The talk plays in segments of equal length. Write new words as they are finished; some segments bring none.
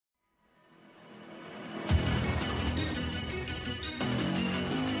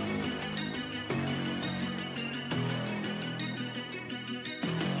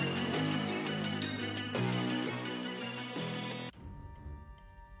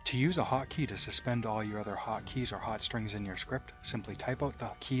To use a hotkey to suspend all your other hotkeys or hot strings in your script, simply type out the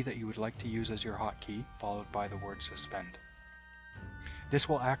key that you would like to use as your hotkey, followed by the word suspend. This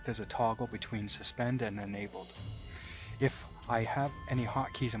will act as a toggle between suspend and enabled. If I have any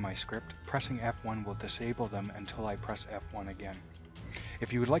hotkeys in my script, pressing F1 will disable them until I press F1 again.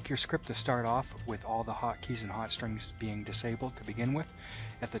 If you would like your script to start off with all the hotkeys and hot strings being disabled to begin with,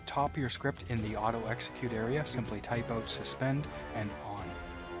 at the top of your script in the auto execute area, simply type out suspend and on.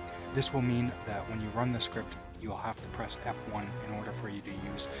 This will mean that when you run the script, you'll have to press F1 in order for you to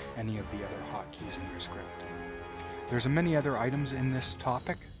use any of the other hotkeys in your script. There's many other items in this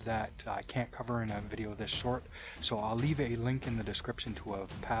topic that I can't cover in a video this short, so I'll leave a link in the description to a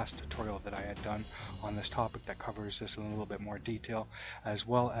past tutorial that I had done on this topic that covers this in a little bit more detail, as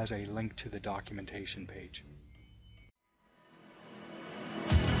well as a link to the documentation page.